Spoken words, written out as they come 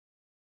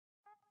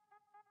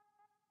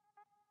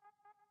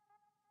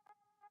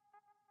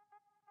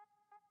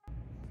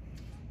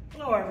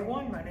Hello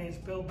everyone, my name is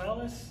Bill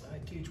Bellis. I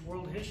teach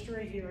world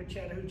history here at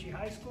Chattahoochee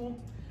High School.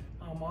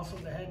 I'm also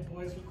the head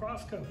boys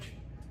lacrosse coach.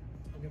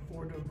 Looking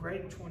forward to a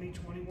great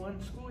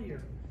 2021 school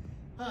year.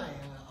 Hi,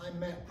 I'm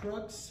Matt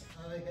Crooks.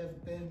 I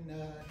have been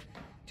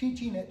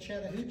teaching at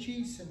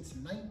Chattahoochee since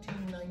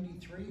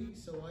 1993,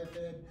 so I've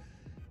had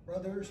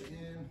brothers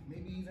and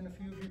maybe even a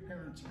few of your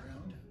parents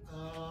around.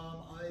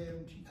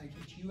 I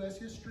teach U.S.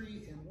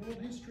 history and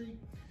world history,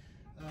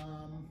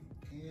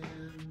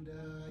 and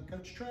I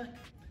coach track.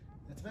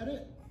 That's about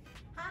it.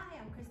 Hi,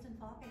 I'm Kristen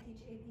Falk. I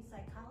teach AP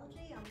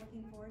Psychology. I'm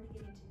looking forward to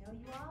getting to know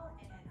you all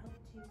and hope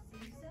to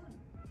see you soon.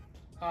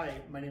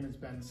 Hi, my name is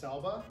Ben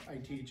Salva. I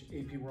teach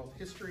AP World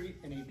History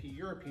and AP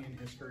European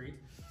History.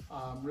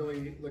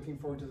 Really looking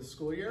forward to the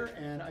school year,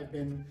 and I've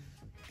been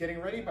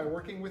getting ready by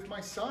working with my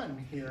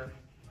son here.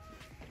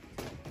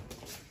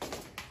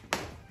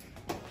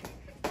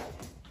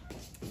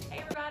 Hey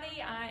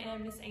everybody, I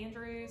am Miss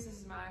Andrews.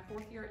 This is my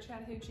 4th year at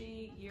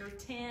Chattahoochee, year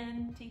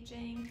 10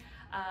 teaching.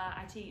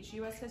 I teach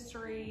U.S.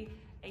 History,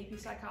 AP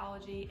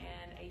Psychology,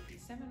 and AP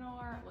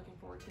Seminar. I'm looking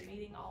forward to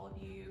meeting all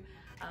of you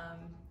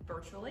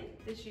virtually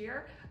this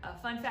year.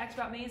 Fun fact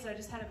about me is I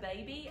just had a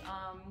baby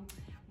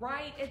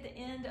right at the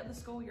end of the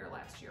school year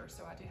last year,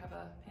 so I do have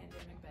a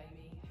pandemic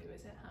baby who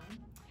is at home.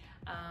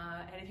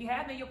 And if you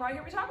have me, you'll probably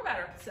hear me talk about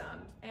her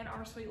some, and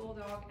our sweet little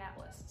dog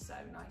Atlas. So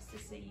nice to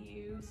see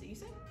you. See you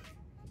soon.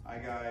 Hi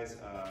guys,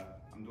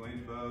 I'm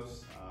Dwayne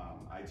DeVos.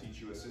 I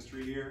teach U.S.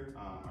 History here.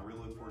 I really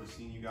look forward to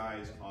seeing you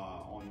guys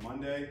on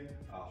Monday,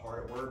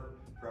 hard at work,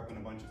 prepping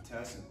a bunch of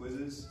tests and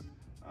quizzes.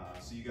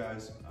 See you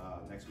guys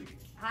next week.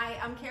 Hi,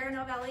 I'm Karen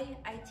Novelli.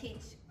 I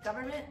teach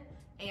government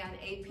and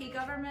AP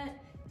government,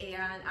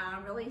 and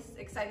I'm really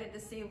excited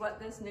to see what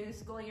this new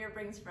school year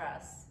brings for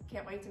us.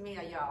 Can't wait to meet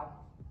y'all.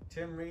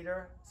 Tim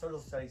Reeder, social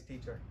studies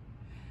teacher.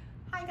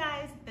 Hi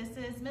guys, this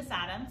is Miss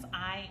Adams.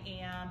 I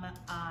am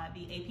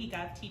the AP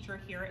Gov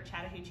teacher here at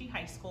Chattahoochee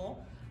High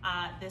School.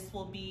 This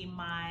will be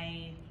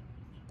my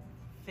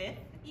 6th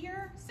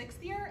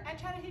year at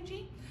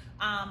Chattahoochee.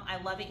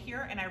 I love it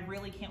here and I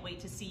really can't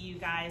wait to see you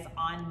guys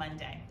on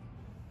Monday.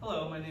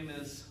 Hello, my name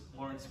is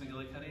Lawrence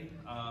McGillicuddy.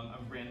 I'm a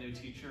brand new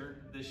teacher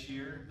this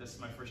year. This is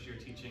my first year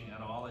teaching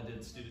at all. I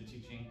did student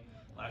teaching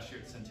last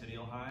year at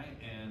Centennial High,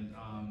 and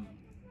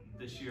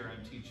this year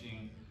I'm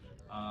teaching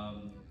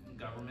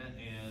government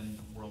and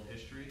world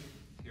history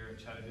here at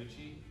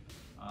Chattahoochee.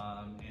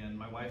 And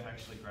my wife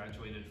actually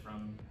graduated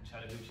from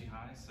Chattahoochee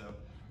High, so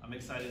I'm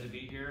excited to be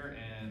here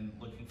and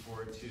looking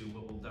forward to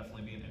what will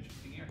definitely be an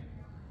interesting year.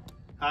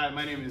 Hi,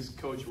 my name is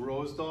Coach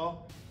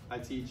Rosedal. I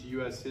teach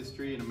U.S.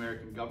 History and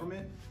American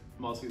Government.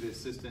 I'm also the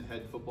assistant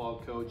head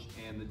football coach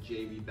and the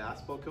JV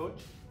basketball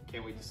coach.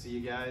 Can't wait to see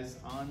you guys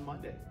on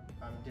Monday.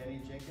 I'm Denny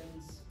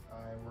Jenkins.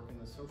 I work in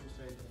the social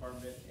studies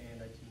department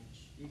and I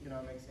teach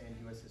economics and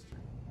U.S. history.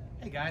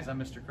 Hey guys, I'm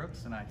Mr.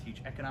 Crooks and I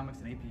teach economics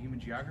and AP human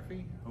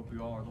geography. Hope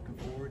you all are looking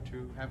forward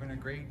to having a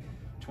great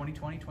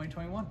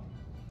 2020-2021.